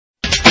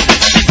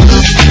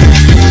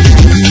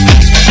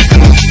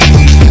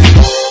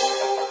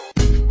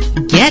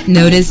Get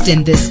noticed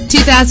in this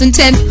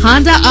 2010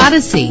 Honda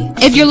Odyssey.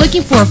 If you're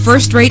looking for a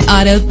first-rate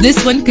auto,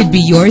 this one could be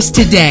yours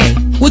today.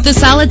 With a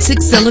solid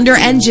 6-cylinder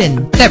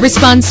engine that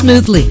responds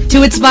smoothly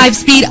to its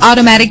 5-speed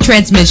automatic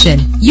transmission,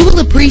 you will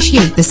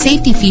appreciate the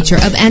safety feature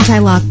of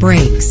anti-lock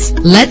brakes.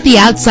 Let the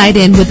outside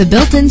in with a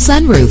built-in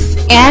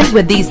sunroof. And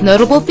with these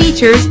notable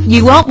features,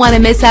 you won't want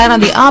to miss out on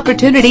the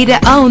opportunity to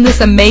own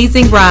this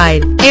amazing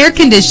ride. Air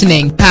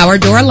conditioning, power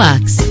door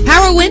locks,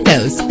 power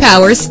windows,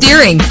 power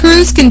steering,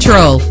 cruise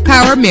control,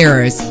 power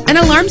mirrors, an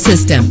alarm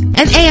system,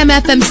 an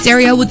AM/FM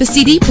stereo with a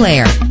CD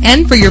player.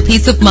 And for your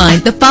peace of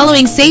mind, the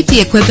following safety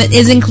equipment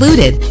is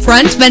included: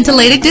 front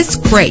ventilated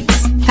disc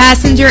brakes,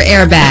 passenger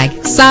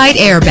airbag, side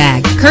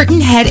airbag, curtain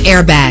head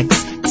airbags,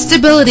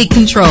 stability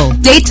control,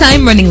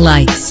 daytime running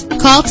lights.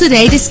 Call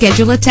today to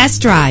schedule a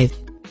test drive.